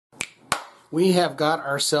We have got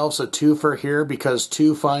ourselves a twofer here because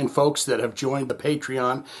two fine folks that have joined the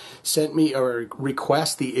Patreon sent me a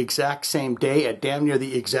request the exact same day at damn near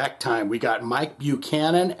the exact time. We got Mike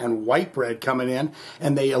Buchanan and Whitebread coming in,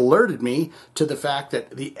 and they alerted me to the fact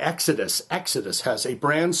that the Exodus has a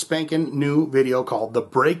brand spanking new video called The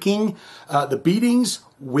Beatings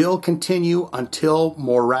Will Continue Until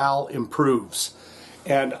Morale Improves.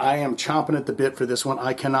 And I am chomping at the bit for this one.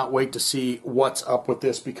 I cannot wait to see what's up with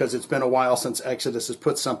this because it's been a while since Exodus has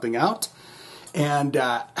put something out. And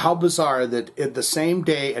how bizarre that at the same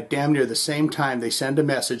day, at damn near the same time, they send a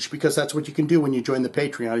message, because that's what you can do when you join the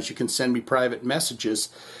Patreon, is you can send me private messages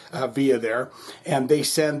via there. And they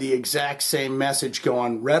send the exact same message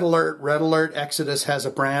going, red alert, Exodus has a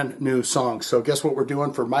brand new song. So guess what we're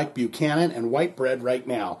doing for Mike Buchanan and Whitebread right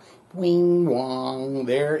now? Wing wong,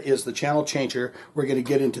 there is the channel changer. We're going to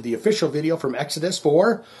get into the official video from Exodus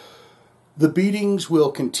for The Beatings Will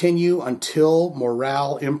Continue Until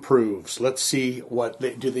Morale Improves. Let's see what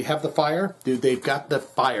do they have the fire? They've got the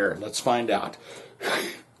fire? Let's find out.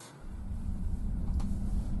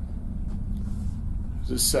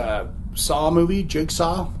 Is this Saw movie,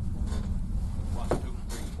 Jigsaw? 1, 2,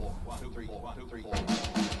 3, 4. 1, 2, 3, 4. 1, 2, 3, 4.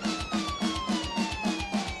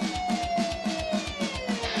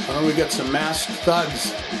 Oh, we got some masked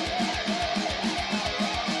thugs.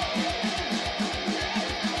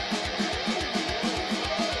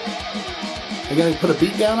 Are you going to put a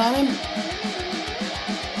beat down on him?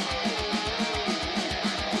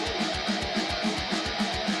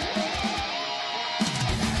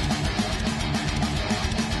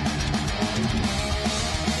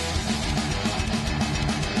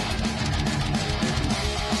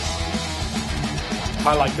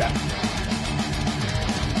 I like that.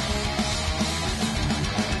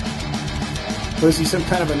 Was he some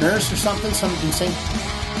kind of a nurse or something? Some insane.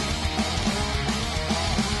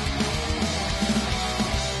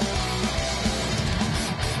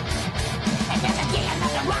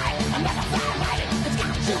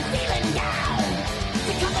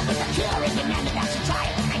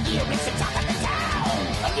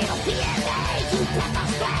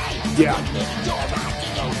 Yeah.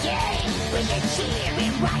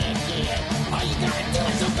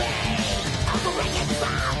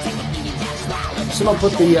 Someone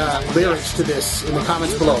put the lyrics to this in the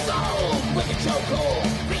comments below.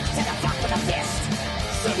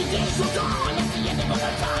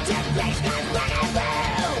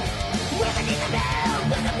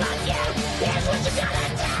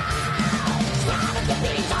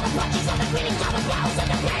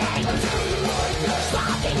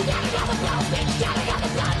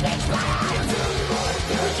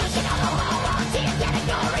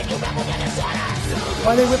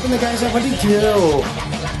 Why are they whipping the guys up? What did he do?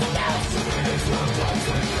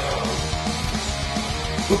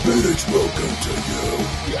 The beatings will continue.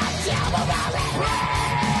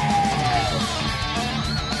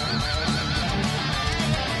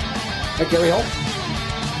 Hey, Gary Holt.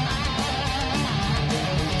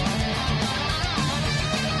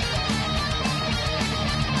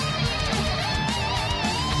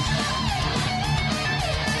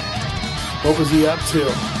 What was he up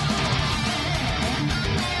to?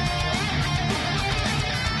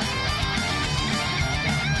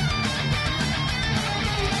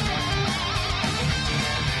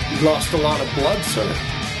 Lost a lot of blood, sir.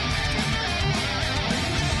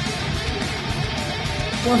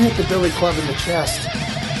 One hit the Billy Club in the chest.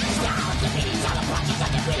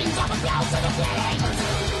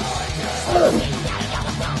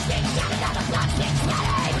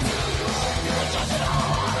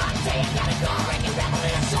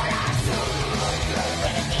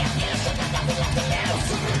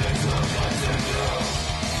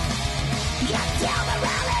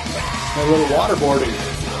 A little waterboarding.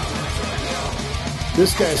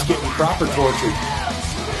 This guy's getting proper tortured.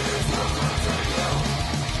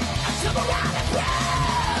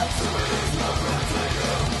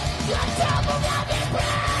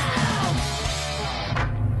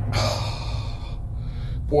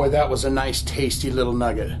 Boy, that was a nice, tasty little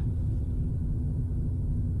nugget.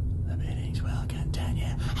 The beatings will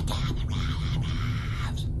continue.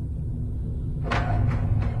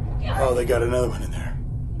 Oh, they got another one in there.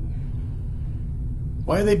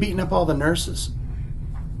 Why are they beating up all the nurses?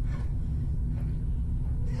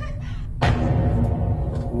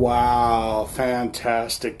 Wow,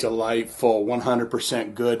 fantastic, delightful,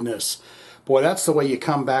 100% goodness. Boy, that's the way you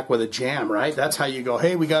come back with a jam, right? That's how you go,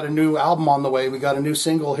 hey, we got a new album on the way. We got a new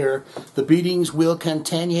single here. The beatings will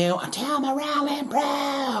continue until morale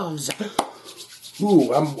improves.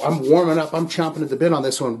 Ooh, I'm warming up. I'm chomping at the bit on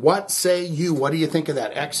this one. What say you? What do you think of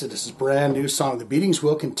that? Exodus' brand new song. The beatings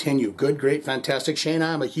will continue. Good, great, fantastic. Shane,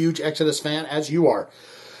 I'm a huge Exodus fan, as you are.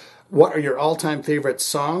 What are your all-time favorite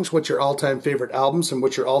songs? What's your all-time favorite albums? And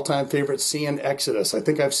what's your all-time favorite seeing Exodus? I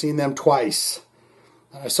think I've seen them twice.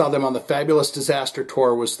 I saw them on the Fabulous Disaster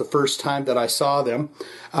Tour was the first time that I saw them.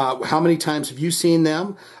 How many times have you seen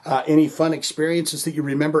them? Any fun experiences that you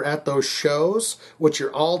remember at those shows? What's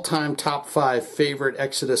your all-time top 5 favorite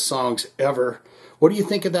Exodus songs ever? What do you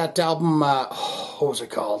think of that album? What was it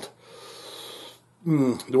called?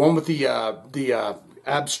 The one with the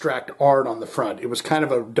abstract art on the front. It was kind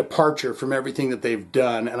of a departure from everything that they've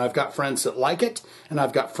done, and I've got friends that like it, and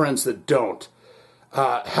I've got friends that don't.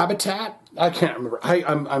 Habitat? I can't remember.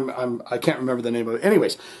 I can't remember the name of it.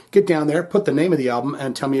 Anyways, get down there, put the name of the album,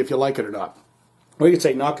 and tell me if you like it or not. Or you could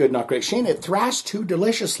say, not good, not great. Shane, it thrashed too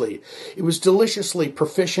deliciously. It was deliciously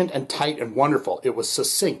proficient and tight and wonderful. It was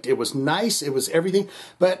succinct. It was nice. It was everything,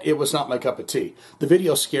 but it was not my cup of tea. The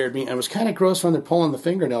video scared me, and it was kind of gross when they're pulling the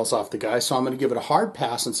fingernails off the guy, so I'm going to give it a hard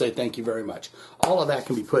pass and say thank you very much. All of that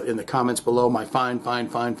can be put in the comments below, my fine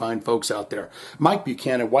folks out there. Mike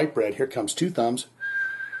Buchanan, White Bread, here comes 2 thumbs.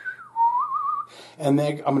 And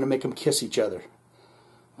then I'm going to make them kiss each other.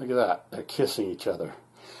 Look at that. They're kissing each other.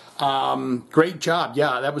 Great job.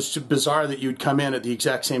 Yeah, that was bizarre that you'd come in at the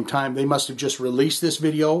exact same time. They must have just released this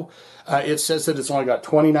video. It says that it's only got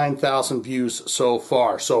 29,000 views so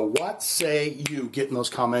far. So what say you? Get in those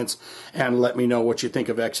comments and let me know what you think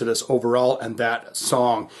of Exodus overall and that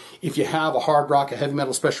song. If you have a hard rock, a heavy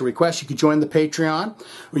metal special request, you can join the Patreon,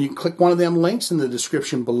 or you can click one of them links in the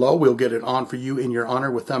description below. We'll get it on for you in your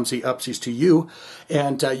honor with thumbsy upsies to you.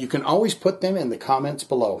 And you can always put them in the comments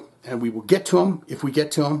below. And we will get to them if we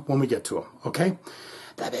get to them when we get to them. Okay?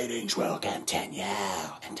 The beatings will continue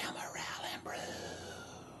until we're